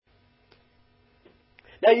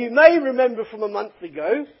Now you may remember from a month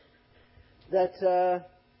ago that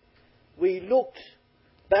we looked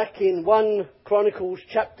back in 1 Chronicles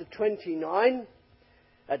chapter 29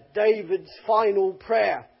 at David's final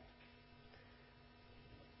prayer.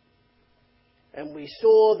 And we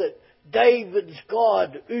saw that David's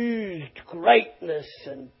God oozed greatness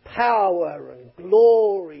and power and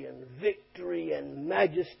glory and victory and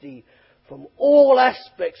majesty from all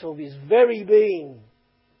aspects of his very being,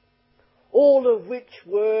 all of which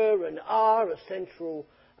were and are essential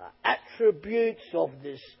attributes of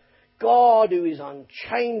this God who is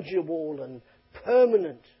unchangeable and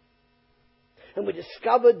permanent. And we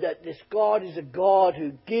discovered that this God is a God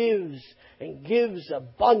who gives and gives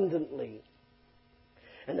abundantly.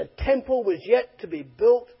 And the temple was yet to be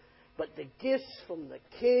built, but the gifts from the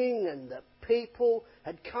king and the people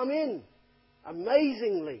had come in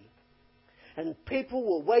amazingly. And people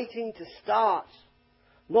were waiting to start,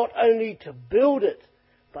 not only to build it,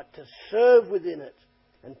 but to serve within it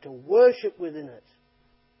and to worship within it.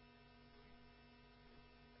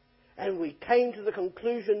 And we came to the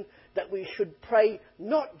conclusion that we should pray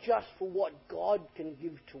not just for what God can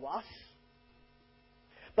give to us,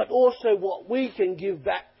 but also what we can give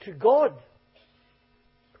back to God.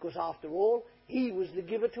 Because after all, He was the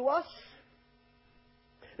giver to us.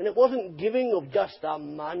 And it wasn't giving of just our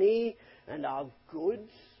money and our goods,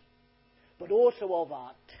 but also of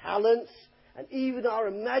our talents and even our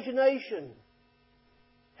imagination.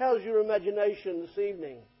 How's your imagination this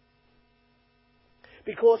evening?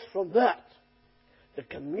 Because from that, the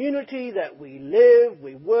community that we live,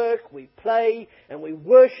 we work, we play, and we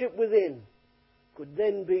worship within could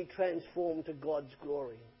then be transformed to God's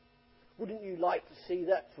glory. Wouldn't you like to see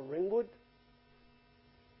that for Ringwood?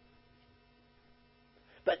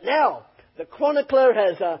 But now, the chronicler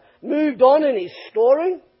has moved on in his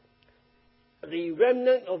story. The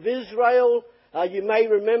remnant of Israel, you may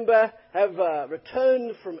remember, have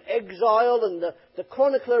returned from exile, and the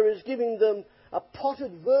chronicler is giving them a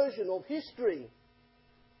potted version of history.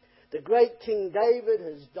 The great King David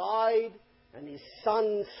has died, and his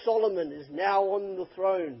son Solomon is now on the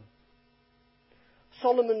throne.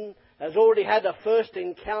 Solomon has already had a first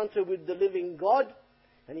encounter with the living God,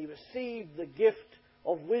 and he received the gift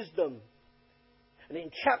of wisdom. And in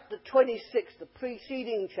chapter 26, the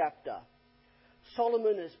preceding chapter,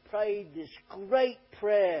 Solomon has prayed this great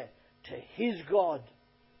prayer to his God.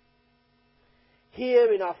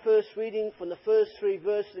 Here in our first reading from the first 3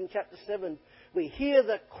 verses in chapter 7, we hear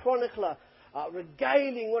the chronicler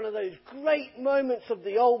regaling one of those great moments of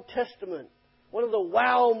the Old Testament, one of the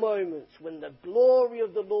wow moments when the glory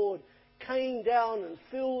of the Lord came down and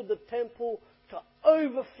filled the temple to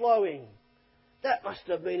overflowing. That must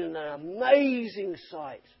have been an amazing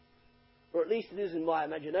sight, or at least it is in my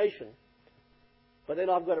imagination. But then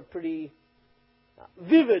I've got a pretty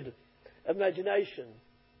vivid imagination.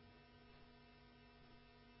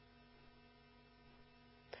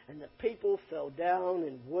 And the people fell down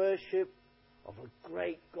in worship of a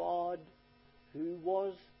great God who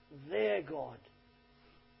was their God.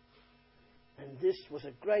 And this was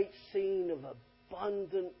a great scene of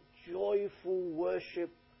abundant, joyful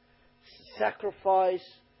worship, sacrifice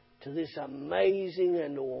to this amazing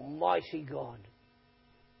and almighty God.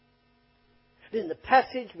 In the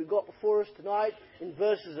passage we've got before us tonight, in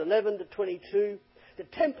verses 11 to 22, the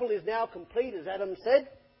temple is now complete, as Adam said.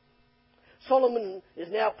 Solomon is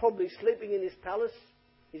now probably sleeping in his palace.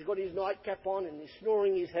 He's got his nightcap on and he's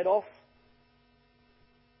snoring his head off.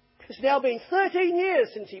 It's now been 13 years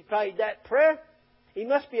since he prayed that prayer. He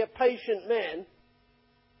must be a patient man,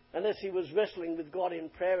 unless he was wrestling with God in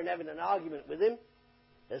prayer and having an argument with him,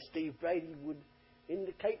 as Steve Brady would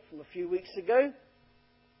indicate from a few weeks ago.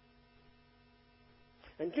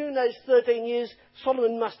 And during those 13 years,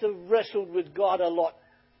 Solomon must have wrestled with God a lot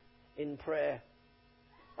in prayer.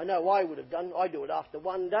 I know I would have done. I do it after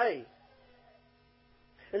one day.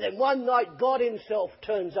 And then one night God himself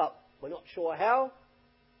turns up. We're not sure how,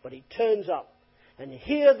 but he turns up. And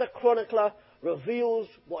here the chronicler reveals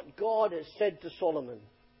what God has said to Solomon.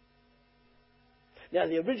 Now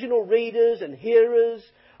the original readers and hearers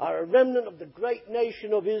are a remnant of the great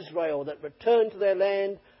nation of Israel that returned to their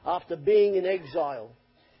land after being in exile.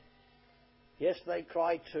 Yes, they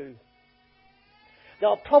cried too. They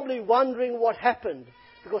were probably wondering what happened,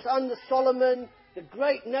 because under Solomon, the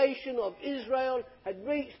great nation of Israel had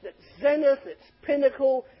reached its zenith, its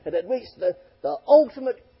pinnacle, and had reached the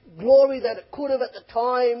ultimate glory that it could have at the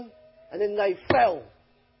time, and then they fell.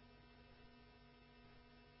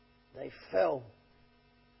 They fell.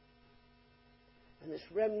 And this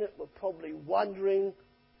remnant were probably wondering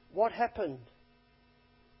what happened.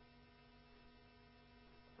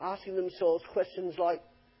 Asking themselves questions like,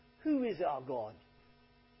 Who is our God?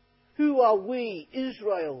 Who are we,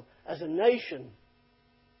 Israel, as a nation?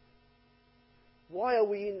 Why are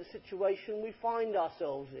we in the situation we find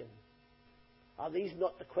ourselves in? Are these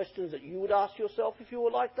not the questions that you would ask yourself if you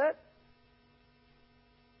were like that?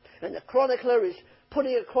 And the chronicler is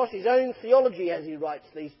putting across his own theology as he writes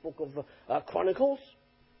this book of Chronicles.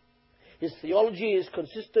 His theology is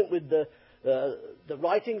consistent with the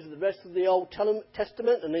writings of the rest of the Old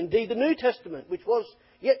Testament and indeed the New Testament, which was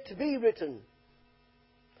yet to be written.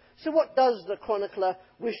 So what does the chronicler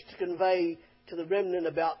wish to convey to the remnant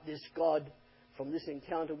about this God from this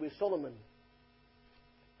encounter with Solomon?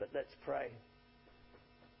 But let's pray.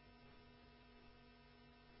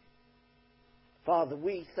 Father,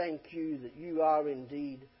 we thank you that you are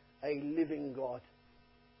indeed a living God,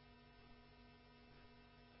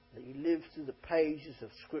 that you live through the pages of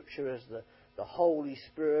Scripture as the Holy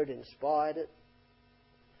Spirit inspired it.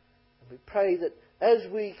 And we pray that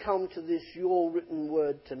as we come to this, your written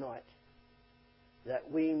word tonight, that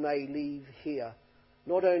we may leave here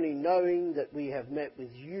not only knowing that we have met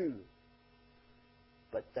with you,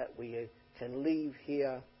 but that we can leave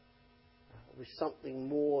here with something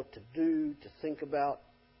more to do, to think about,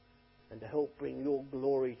 and to help bring your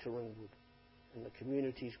glory to Ringwood and the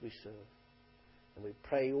communities we serve. And we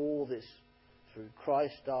pray all this through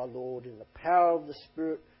Christ our Lord in the power of the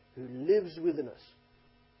Spirit who lives within us.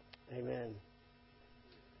 Amen.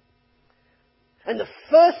 And the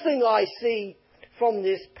first thing I see from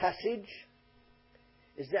this passage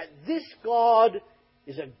is that this God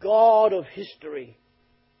is a God of history.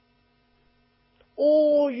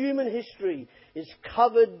 All human history is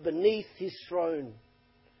covered beneath his throne.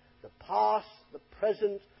 The past, the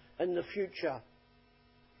present, and the future.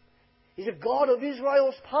 He's a God of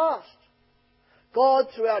Israel's past. God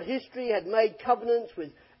throughout history had made covenants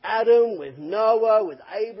with Adam, with Noah, with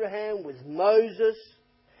Abraham, with Moses.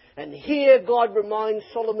 And here God reminds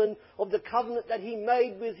Solomon of the covenant that he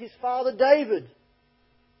made with his father David.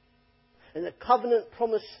 And the covenant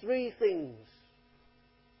promised three things.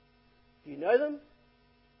 Do you know them?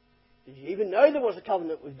 Did you even know there was a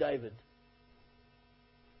covenant with David?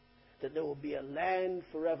 That there would be a land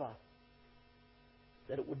forever.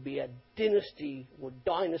 That it would be a dynasty, or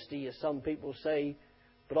dynasty as some people say,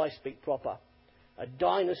 but I speak proper. A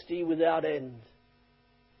dynasty without end.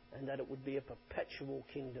 And that it would be a perpetual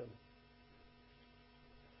kingdom.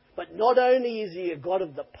 But not only is he a God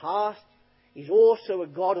of the past, he's also a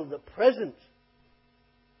God of the present.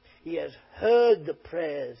 He has heard the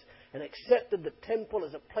prayers and accepted the temple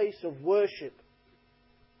as a place of worship.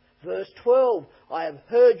 Verse 12, I have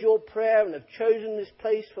heard your prayer and have chosen this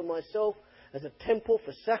place for myself as a temple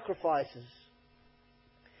for sacrifices.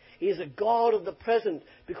 He is a God of the present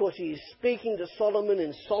because he is speaking to Solomon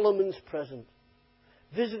in Solomon's present.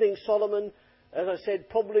 Visiting Solomon, as I said,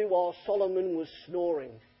 probably while Solomon was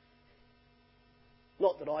snoring.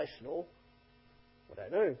 Not that I snore. I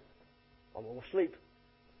don't know. I'm all asleep.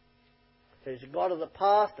 So he's a God of the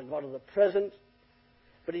past, a God of the present,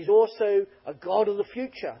 but he's also a God of the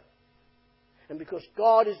future. And because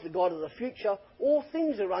God is the God of the future, all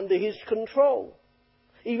things are under his control.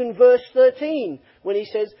 Even verse 13, when he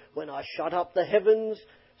says, when I shut up the heavens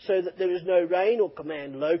so that there is no rain, or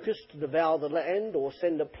command locusts to devour the land, or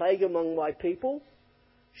send a plague among my people,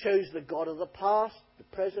 shows the God of the past, the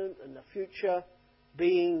present, and the future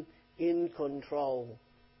being in control.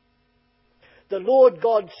 The Lord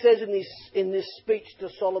God says in this speech to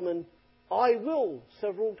Solomon, I will,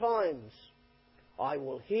 several times. I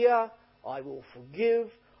will hear, I will forgive,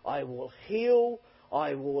 I will heal,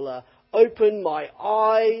 I will open my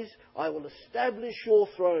eyes, I will establish your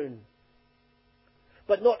throne.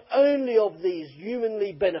 But not only of these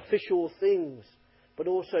humanly beneficial things, but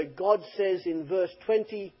also God says in verse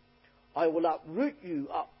 20, I will uproot you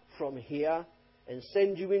up from here and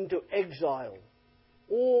send you into exile.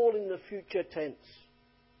 All in the future tense.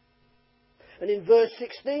 And in verse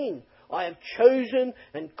 16, I have chosen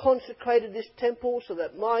and consecrated this temple so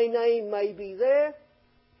that my name may be there.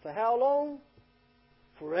 For how long?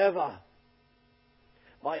 Forever.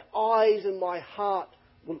 My eyes and my heart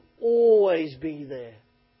will always be there.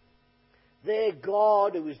 Their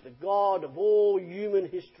God, who is the God of all human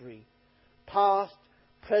history, past,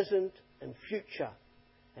 present, and future.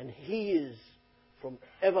 And he is from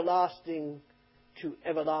everlasting to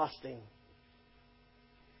everlasting.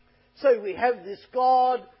 So we have this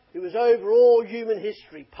God who is over all human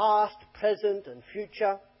history, past, present, and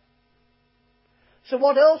future. So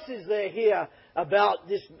what else is there here about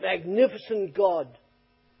this magnificent God?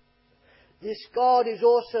 This God is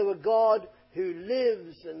also a God who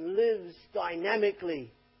lives and lives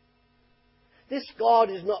dynamically. This God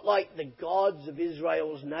is not like the gods of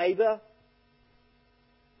Israel's neighbour,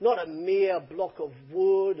 not a mere block of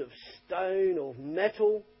wood, of stone, or of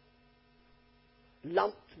metal,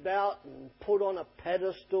 lumped about and put on a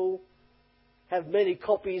pedestal, have many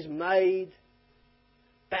copies made,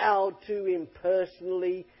 bowed to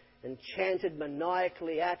impersonally and chanted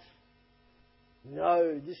maniacally at.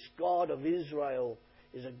 No, this God of Israel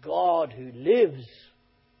is a God who lives.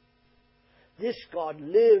 This God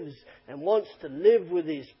lives and wants to live with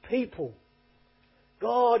His people.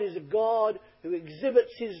 God is a God who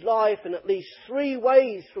exhibits His life in at least 3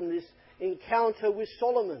 ways from this encounter with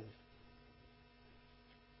Solomon.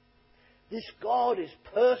 This God is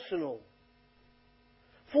personal.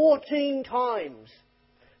 14 times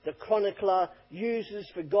the chronicler uses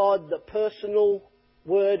for God the personal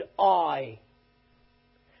word I.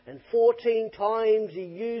 And 14 times he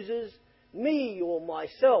uses me or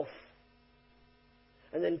myself.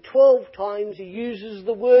 And then 12 times he uses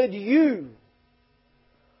the word you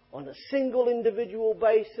on a single individual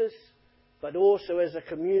basis, but also as a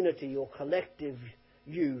community or collective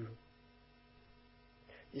you.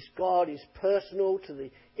 This God is personal to the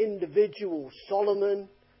individual Solomon,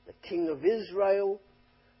 the king of Israel,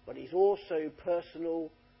 but he's also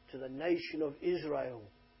personal to the nation of Israel.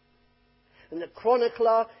 And the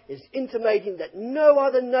chronicler is intimating that no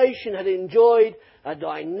other nation had enjoyed a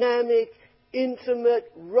dynamic,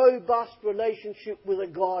 intimate, robust relationship with a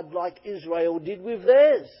God like Israel did with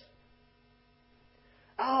theirs.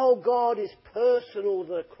 Our God is personal,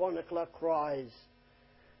 the chronicler cries.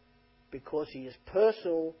 Because He is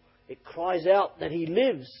personal, it cries out that He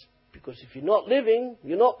lives. Because if you're not living,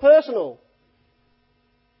 you're not personal.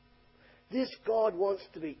 This God wants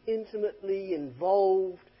to be intimately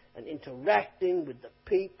involved and interacting with the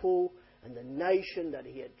people and the nation that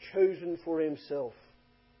He had chosen for Himself.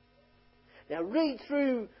 Now read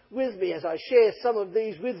through with me as I share some of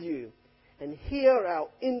these with you and hear how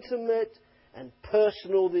intimate and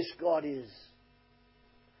personal this God is.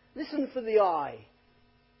 Listen for the I.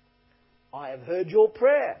 I have heard your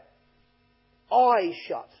prayer. I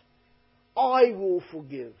shut. I will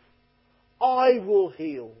forgive. I will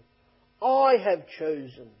heal. I have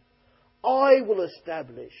chosen. I will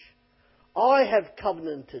establish. I have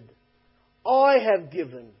covenanted. I have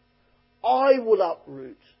given. I will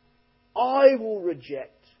uproot. I will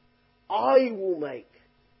reject. I will make.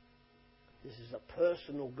 This is a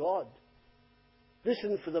personal God.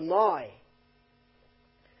 Listen for the my.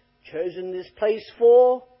 Chosen this place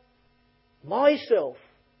for myself,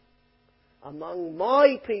 among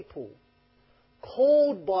my people,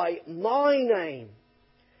 called by my name.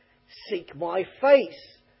 Seek my face.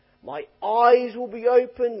 My eyes will be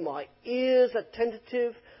open, my ears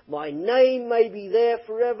attentive, my name may be there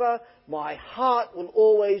forever, my heart will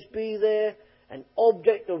always be there, an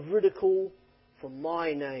object of ridicule for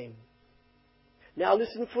my name. Now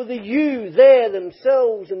listen for the you, there,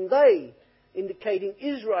 themselves, and they, indicating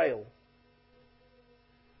Israel.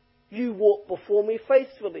 You walk before me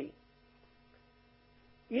faithfully.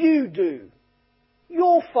 You do.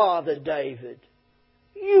 Your father David.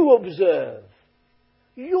 You observe.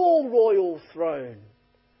 Your royal throne.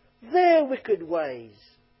 Their wicked ways.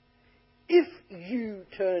 If you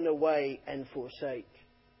turn away and forsake.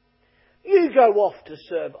 You go off to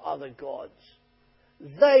serve other gods.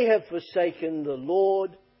 They have forsaken the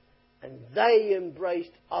Lord, and they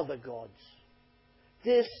embraced other gods.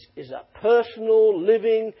 This is a personal,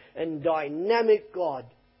 living and dynamic God,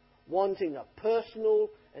 wanting a personal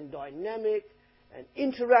and dynamic and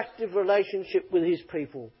interactive relationship with His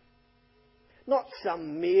people. Not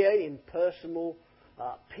some mere impersonal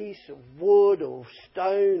piece of wood or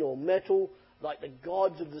stone or metal like the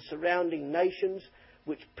gods of the surrounding nations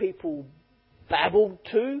which people babbled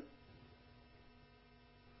to.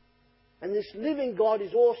 And this living God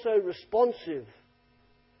is also responsive.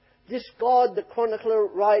 This God, the chronicler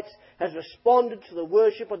writes, has responded to the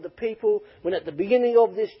worship of the people when at the beginning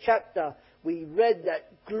of this chapter we read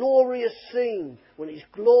that glorious scene when His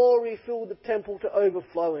glory filled the temple to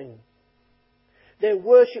overflowing. Their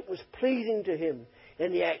worship was pleasing to Him,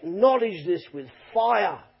 and He acknowledged this with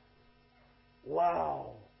fire.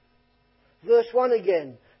 Wow. Verse 1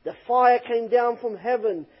 again. The fire came down from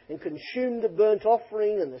heaven and consumed the burnt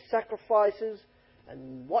offering and the sacrifices.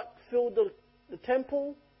 And what filled the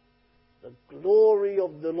temple? The glory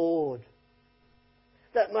of the Lord.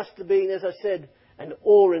 That must have been, as I said, an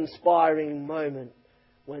awe-inspiring moment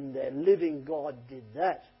when their living God did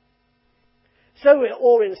that. So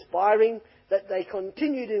awe-inspiring that they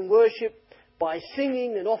continued in worship by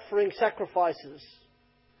singing and offering sacrifices.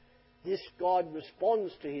 This God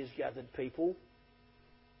responds to His gathered people.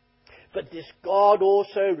 But this God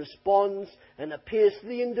also responds and appears to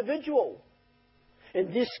the individual.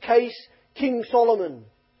 In this case, King Solomon,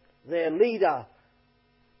 their leader.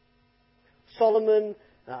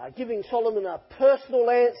 Giving Solomon a personal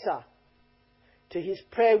answer to his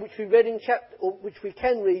prayer, which we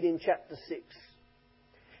can read in chapter 6.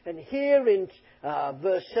 And here in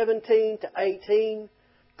verse 17 to 18,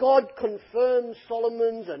 God confirms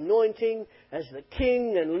Solomon's anointing as the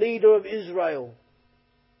king and leader of Israel.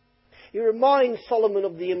 He reminds Solomon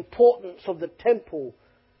of the importance of the temple.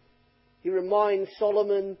 He reminds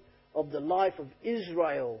Solomon of the life of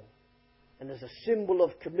Israel, and as a symbol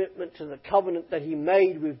of commitment to the covenant that he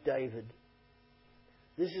made with David.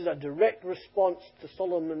 This is a direct response to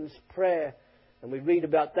Solomon's prayer, and we read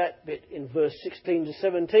about that bit in verse 16 to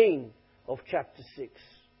 17 of chapter 6.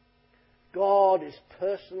 God is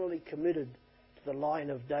personally committed to the line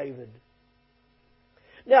of David.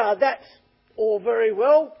 Now, that's all very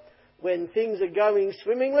well when things are going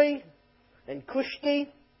swimmingly and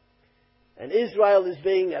cushy, and Israel is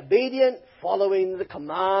being obedient, following the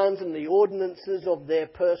commands and the ordinances of their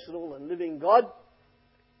personal and living God.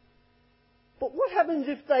 But what happens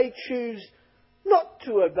if they choose not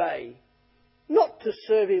to obey, not to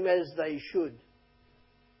serve him as they should?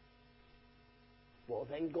 Well,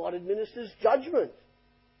 then God administers judgment.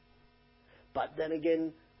 But then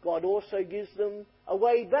again, God also gives them a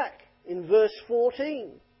way back in verse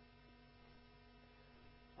 14.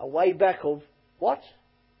 A way back of what?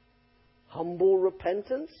 Humble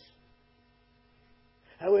repentance.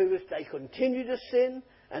 However, if they continue to sin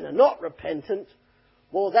and are not repentant,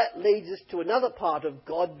 well, that leads us to another part of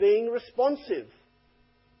God being responsive.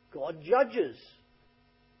 God judges.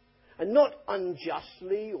 And not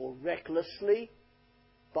unjustly or recklessly,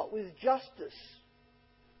 but with justice.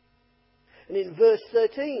 And in verse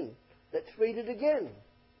 13, let's read it again.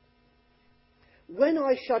 When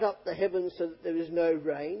I shut up the heavens so that there is no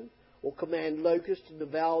rain, or command locusts to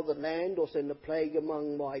devour the land, or send a plague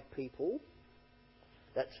among my people.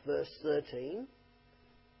 That's verse 13.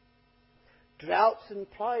 Droughts and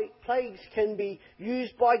plagues can be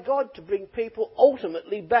used by God to bring people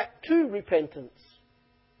ultimately back to repentance.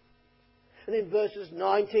 And in verses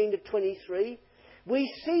 19 to 23,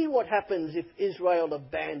 we see what happens if Israel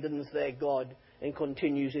abandons their God and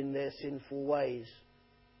continues in their sinful ways.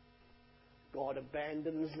 God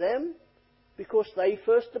abandons them because they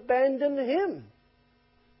first abandoned him.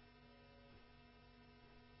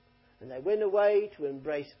 And they went away to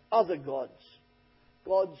embrace other gods,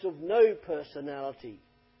 gods of no personality,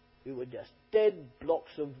 who were just dead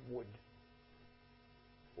blocks of wood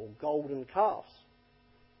or golden calves.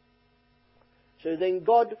 So then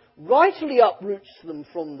God rightly uproots them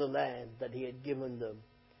from the land that he had given them,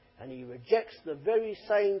 and he rejects the very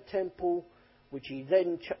same temple which he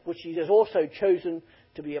has also chosen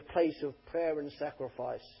to be a place of prayer and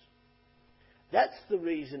sacrifice. That's the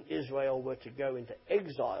reason Israel were to go into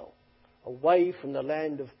exile, away from the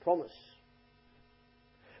land of promise.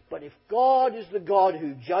 But if God is the God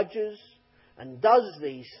who judges and does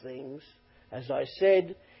these things, as I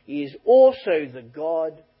said, he is also the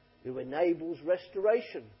God who enables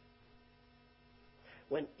restoration.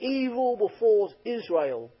 When evil befalls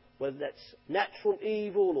Israel, whether that's natural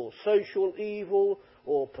evil or social evil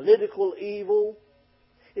or political evil,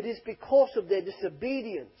 it is because of their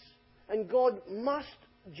disobedience, and God must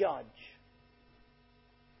judge.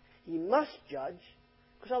 He must judge,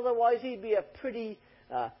 because otherwise he'd be a pretty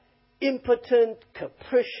impotent,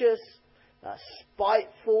 capricious,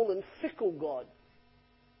 spiteful and fickle God.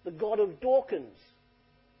 The God of Dawkins.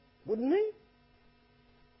 Wouldn't he?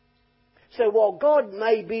 So while God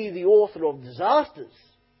may be the author of disasters,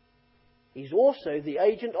 he's also the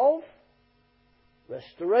agent of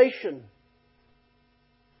restoration.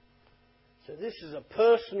 So this is a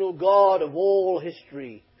personal God of all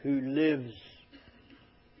history who lives.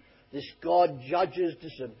 This God judges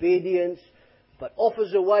disobedience, but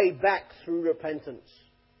offers a way back through repentance.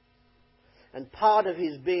 And part of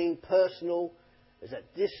his being personal is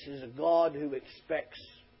that this is a God who expects.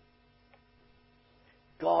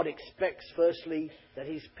 God expects, firstly, that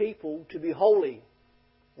his people to be holy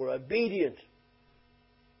or obedient.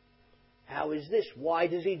 How is this? Why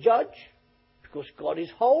does he judge? Because God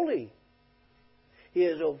is holy. He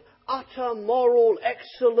is of utter moral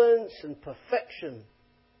excellence and perfection.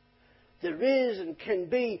 There is and can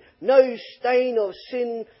be no stain of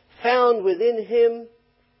sin found within him,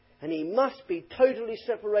 and he must be totally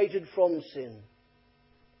separated from sin.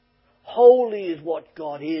 Holy is what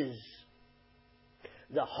God is.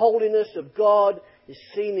 The holiness of God is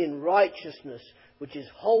seen in righteousness, which is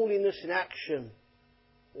holiness in action,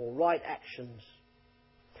 or right actions.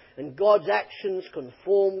 and God's actions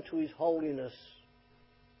conform to his holiness.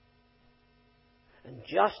 And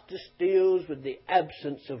justice deals with the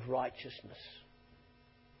absence of righteousness.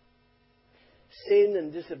 Sin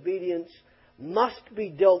and disobedience must be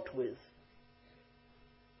dealt with,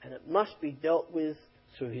 and it must be dealt with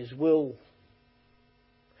through his will.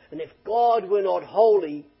 And if God were not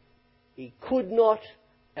holy, he could not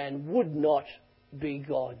and would not be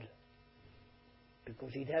God,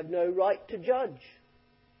 because he'd have no right to judge.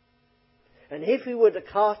 And if he were to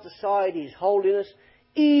cast aside his holiness,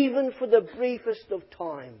 even for the briefest of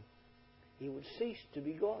time, he would cease to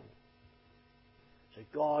be God. So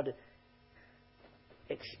God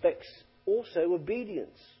expects also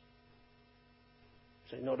obedience.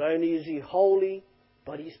 So not only is he holy,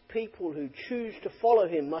 but his people who choose to follow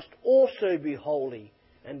him must also be holy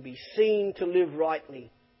and be seen to live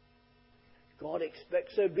rightly. God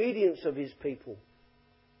expects obedience of his people.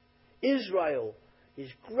 Israel, his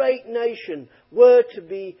great nation, were to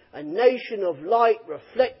be a nation of light,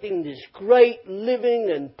 reflecting this great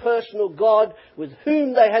living and personal God with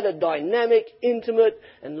whom they had a dynamic, intimate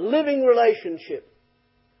and living relationship.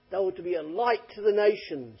 They were to be a light to the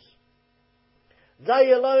nations.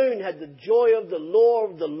 They alone had the joy of the law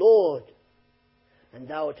of the Lord, and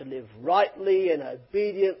they were to live rightly and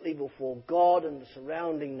obediently before God and the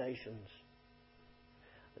surrounding nations.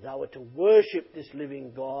 They were to worship this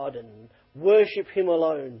living God and worship him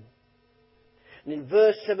alone. And in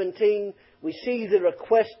verse 17, we see the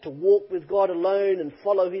request to walk with God alone and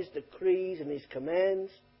follow his decrees and his commands.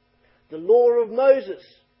 The law of Moses,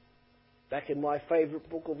 back in my favourite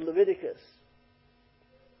book of Leviticus.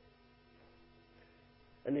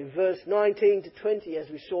 And in verse 19 to 20, as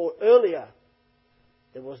we saw earlier,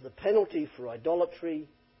 there was the penalty for idolatry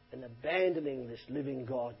and abandoning this living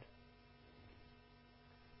God.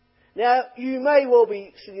 Now, you may well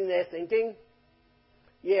be sitting there thinking,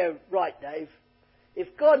 yeah, right, Dave.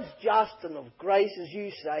 If God's just and of grace, as you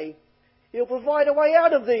say, he'll provide a way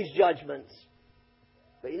out of these judgments.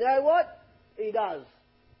 But you know what? He does.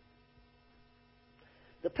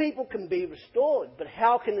 The people can be restored, but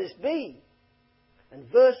how can this be? And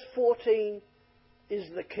verse 14 is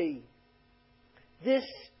the key. This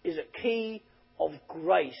is a key of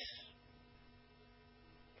grace.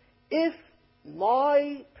 If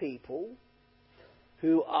my people,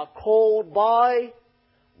 who are called by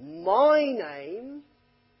my name,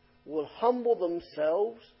 will humble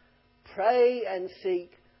themselves, pray and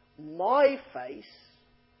seek my face,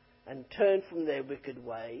 and turn from their wicked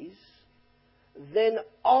ways, then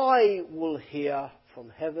I will hear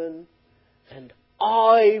from heaven, and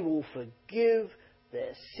I will forgive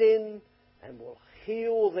their sin and will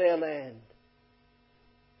heal their land.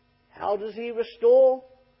 How does he restore?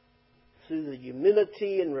 Through the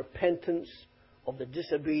humility and repentance of the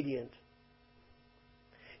disobedient.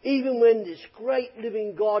 Even when this great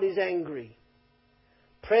living God is angry,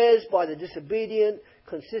 prayers by the disobedient,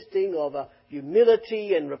 consisting of a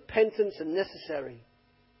humility and repentance, are necessary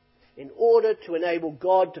in order to enable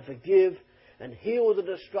God to forgive and heal the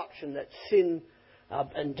destruction that sin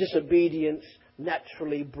and disobedience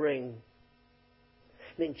naturally bring.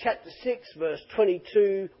 And in chapter 6, verse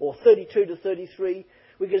 22 or 32 to 33,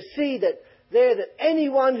 we can see that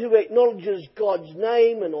anyone who acknowledges God's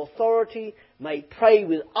name and authority may pray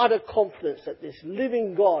with utter confidence that this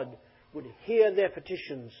living God would hear their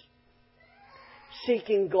petitions.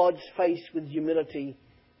 Seeking God's face with humility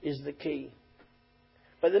is the key.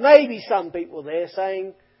 But there may be some people there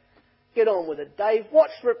saying, get on with it, Dave.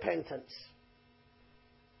 What's repentance?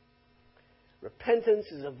 Repentance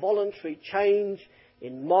is a voluntary change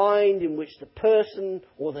in mind in which the person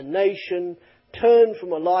or the nation turn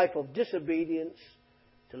from a life of disobedience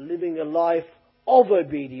to living a life of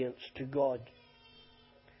obedience to God.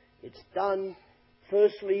 It's done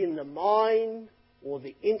firstly in the mind or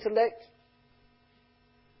the intellect,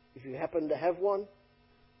 if you happen to have one,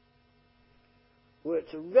 where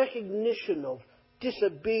it's a recognition of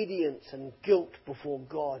disobedience and guilt before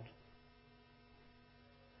God.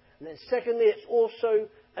 And then secondly, it's also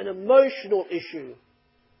an emotional issue,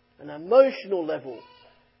 an emotional level,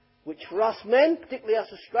 which for us men, particularly us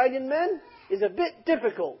Australian men, is a bit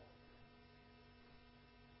difficult.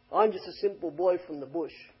 I'm just a simple boy from the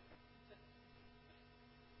bush.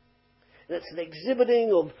 And it's an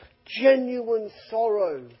exhibiting of genuine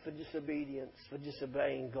sorrow for disobedience, for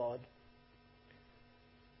disobeying God.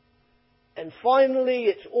 And finally,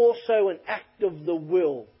 it's also an act of the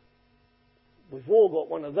will. We've all got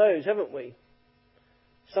one of those, haven't we?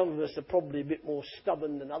 Some of us are probably a bit more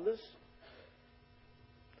stubborn than others.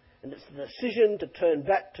 And it's the decision to turn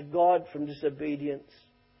back to God from disobedience,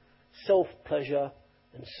 self-pleasure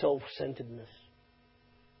and self-centeredness.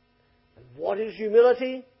 What is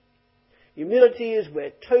humility? Humility is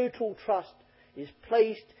where total trust is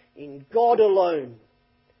placed in God alone,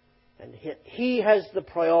 and He has the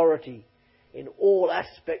priority in all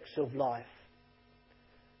aspects of life.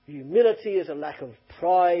 Humility is a lack of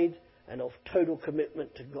pride and of total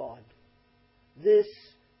commitment to God. This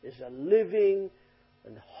is a living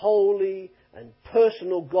and holy and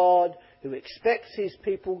personal God who expects His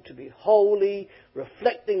people to be holy,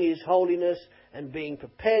 reflecting His holiness and being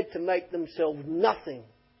prepared to make themselves nothing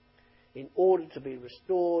in order to be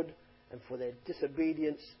restored and for their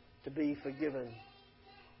disobedience to be forgiven.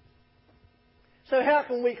 So how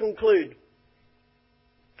can we conclude?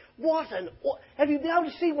 Have you been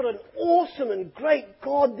able to see what an awesome and great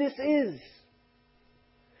God this is?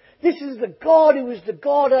 This is the God who is the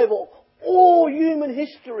God over all human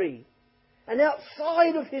history and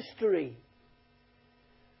outside of history.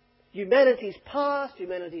 Humanity's past,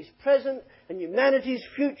 humanity's present, and humanity's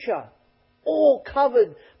future, all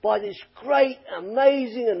covered by this great,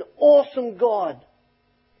 amazing and awesome God.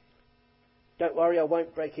 Don't worry, I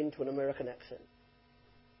won't break into an American accent.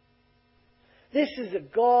 This is a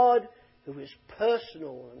God who is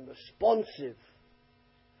personal and responsive.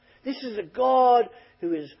 This is a God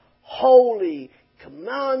who is holy,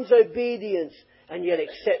 commands obedience, and yet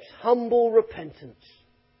accepts humble repentance.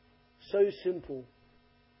 So simple.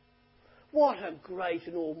 What a great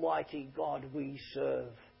and almighty God we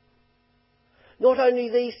serve. Not only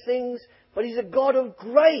these things, but He's a God of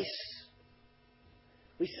grace.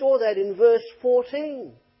 We saw that in verse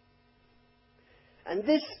 14. And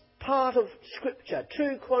this part of Scripture,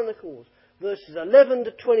 2 Chronicles, verses 11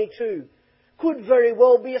 to 22, could very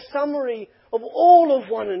well be a summary of all of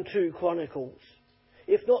 1 and 2 Chronicles,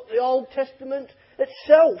 if not the Old Testament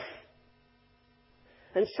itself.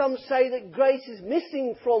 And some say that grace is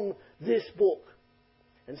missing from this book.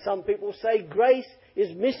 And some people say grace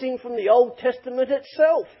is missing from the Old Testament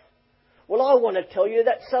itself. Well, I want to tell you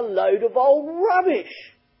that's a load of old rubbish.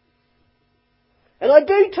 And I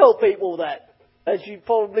do tell people that, as you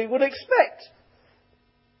probably would expect.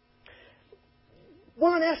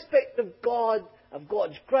 One aspect of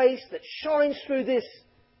God's grace that shines through this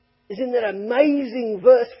is in that amazing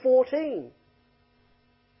verse 14.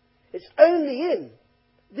 It's only in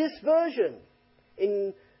this version.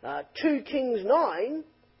 In 2 Kings 9,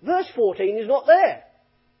 verse 14 is not there.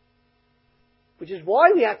 Which is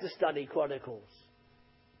why we have to study Chronicles.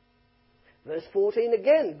 Verse 14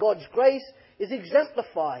 again, God's grace is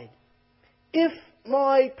exemplified. If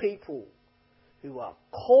my people who are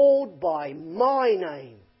called by my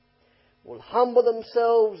name will humble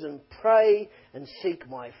themselves and pray and seek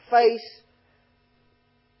my face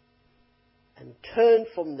and turn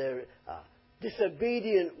from their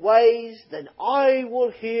disobedient ways, then I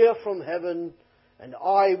will hear from heaven and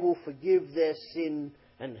I will forgive their sin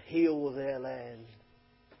and heal their land.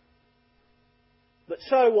 But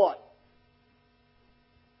so what?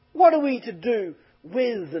 What are we to do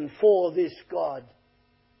with and for this God?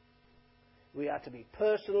 We are to be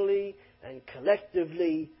personally and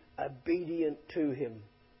collectively obedient to Him,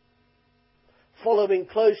 following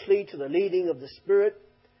closely to the leading of the Spirit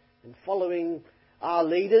and following our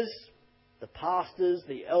leaders, the pastors,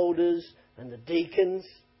 the elders and the deacons,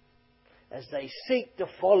 as they seek to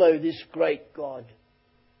follow this great God,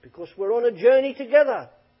 because we're on a journey together.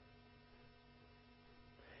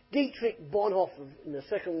 Dietrich Bonhoeffer in the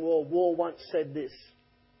Second World War once said this: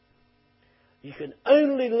 you can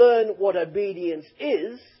only learn what obedience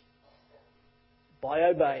is by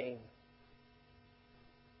obeying.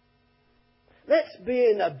 Let's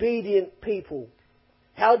be an obedient people.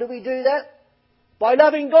 How do we do that? By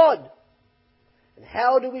loving God. And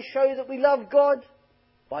how do we show that we love God?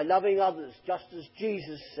 By loving others, just as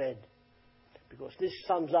Jesus said. Because this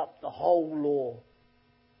sums up the whole law.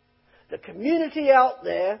 The community out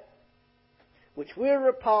there, which we're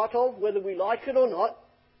a part of, whether we like it or not,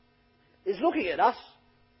 is looking at us.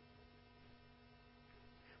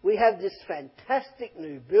 We have this fantastic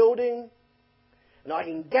new building, and I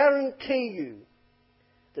can guarantee you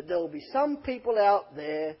that there will be some people out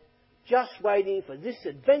there just waiting for this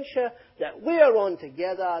adventure that we're on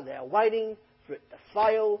together. They're waiting for it to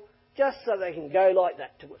fail just so they can go like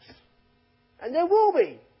that to us. And there will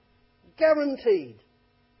be, guaranteed.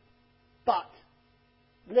 But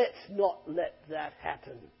let's not let that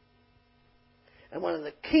happen. And one of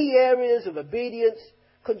the key areas of obedience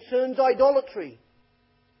concerns idolatry.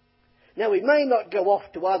 Now, we may not go off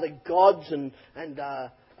to other gods and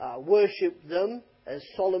worship them as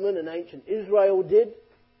Solomon and ancient Israel did.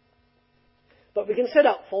 But we can set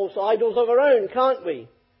up false idols of our own, can't we?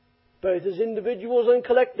 Both as individuals and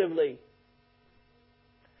collectively.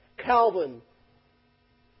 Calvin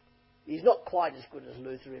he's not quite as good as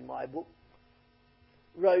Luther in my book,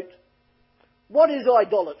 wrote, "What is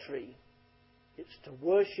idolatry? It's to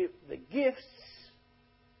worship the gifts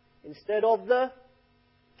instead of the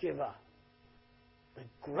giver, the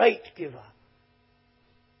great giver."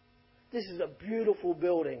 This is a beautiful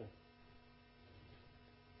building.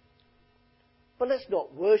 But let's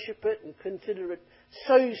not worship it and consider it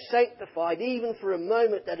so sanctified even for a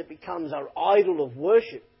moment that it becomes our idol of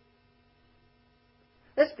worship.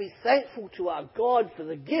 Let's be thankful to our God for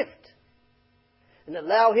the gift and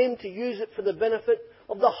allow Him to use it for the benefit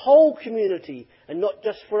of the whole community and not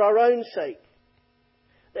just for our own sake.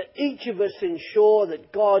 That each of us ensure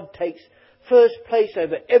that God takes first place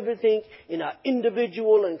over everything in our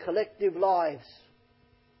individual and collective lives.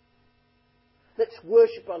 Let's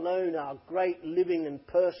worship alone our great living and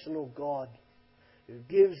personal God who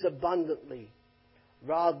gives abundantly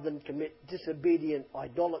rather than commit disobedient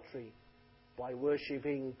idolatry by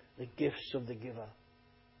worshipping the gifts of the giver.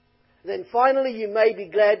 Then finally, you may be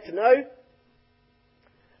glad to know,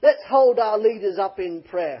 let's hold our leaders up in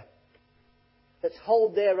prayer. Let's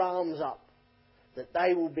hold their arms up, that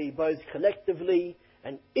they will be both collectively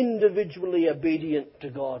and individually obedient to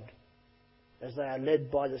God as they are led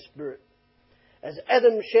by the Spirit. As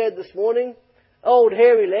Adam shared this morning, old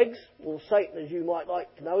hairy legs, or Satan as you might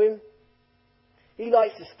like to know him, he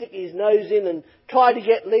likes to stick his nose in and try to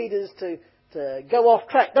get leaders to go off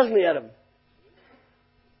track, doesn't he, Adam?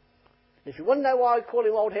 If you want to know why I call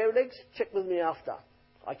him old hairy legs, check with me after.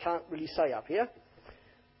 I can't really say up here.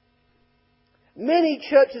 Many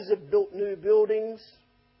churches have built new buildings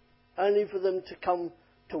only for them to come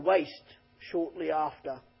to waste shortly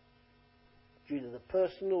after due to the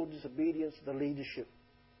personal disobedience of the leadership.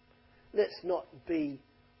 Let's not be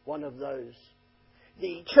one of those.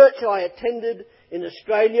 The church I attended in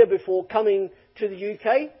Australia before coming to the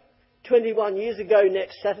UK 21 years ago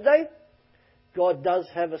next Saturday, God does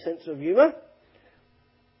have a sense of humour.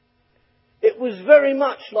 It was very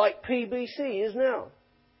much like PBC is now.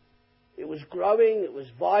 It was growing, it was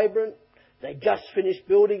vibrant. They just finished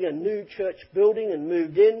building a new church building and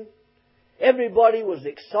moved in. Everybody was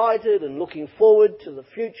excited and looking forward to the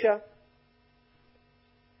future.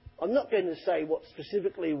 I'm not going to say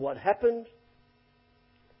what happened,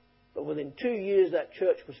 but within 2 years that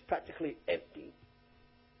church was practically empty.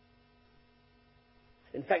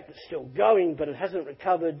 In fact, it's still going, but it hasn't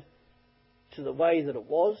recovered to the way that it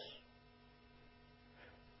was.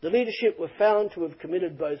 The leadership were found to have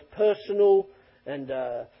committed both personal and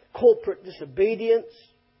corporate disobedience.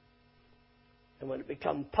 And when it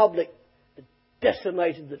became public, it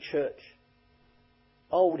decimated the church.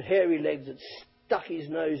 Old hairy legs had stuck his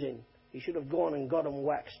nose in. He should have gone and got them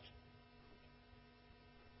waxed.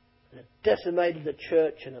 And it decimated the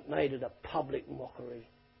church and it made it a public mockery.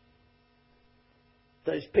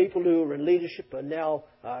 Those people who are in leadership are now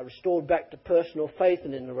restored back to personal faith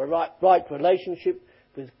and in the right relationship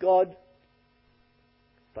with God.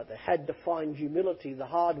 But they had to find humility the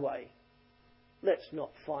hard way. Let's not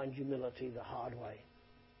find humility the hard way.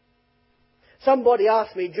 Somebody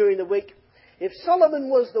asked me during the week, if Solomon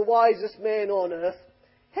was the wisest man on earth,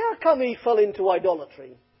 how come he fell into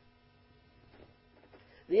idolatry?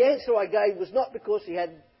 The answer I gave was not because he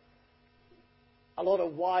had a lot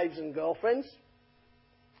of wives and girlfriends,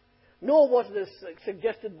 nor was it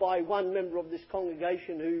suggested by one member of this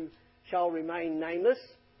congregation who shall remain nameless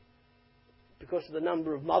because of the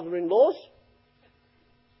number of mother-in-laws.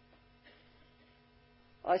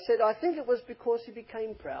 I said, I think it was because he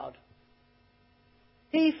became proud.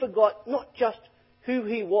 He forgot not just who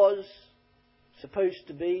he was supposed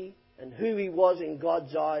to be and who he was in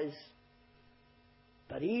God's eyes,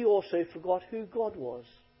 but he also forgot who God was.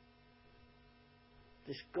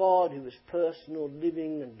 This God who was personal,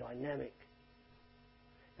 living and dynamic.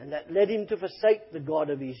 And that led him to forsake the God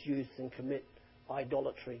of his youth and commit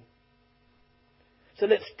idolatry. So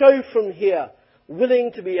let's go from here,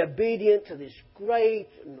 willing to be obedient to this great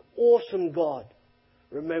and awesome God,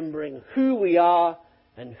 remembering who we are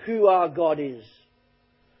and who our God is.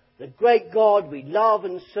 The great God we love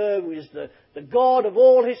and serve is the God of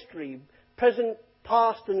all history, present,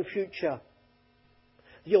 past and future.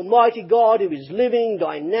 The Almighty God who is living,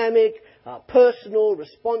 dynamic, personal,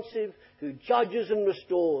 responsive, who judges and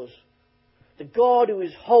restores. The God who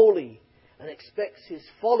is holy and expects his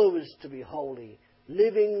followers to be holy,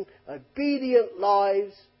 living obedient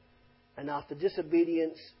lives and after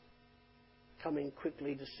disobedience coming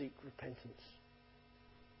quickly to seek repentance.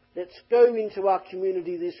 Let's go into our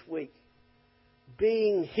community this week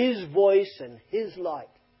being his voice and his light,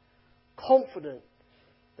 confident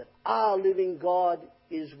that our living God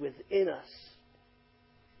is within us.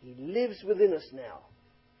 He lives within us now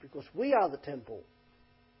because we are the temple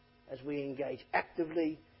as we engage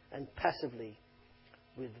actively and passively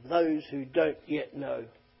with those who don't yet know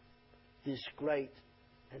this great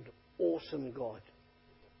and awesome God.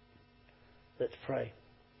 Let's pray.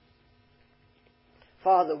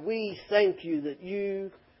 Father, we thank you that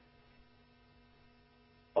you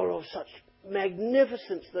are of such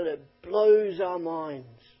magnificence that it blows our minds.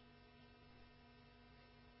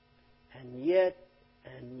 And yet,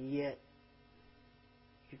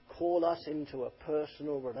 you call us into a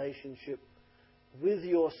personal relationship with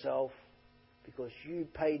yourself because you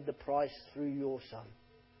paid the price through your Son.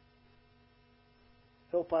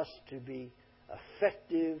 Help us to be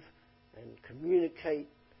effective and communicate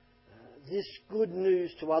this good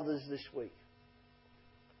news to others this week,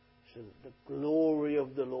 so that the glory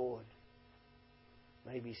of the Lord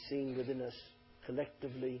may be seen within us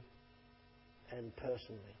collectively and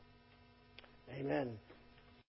personally. Amen.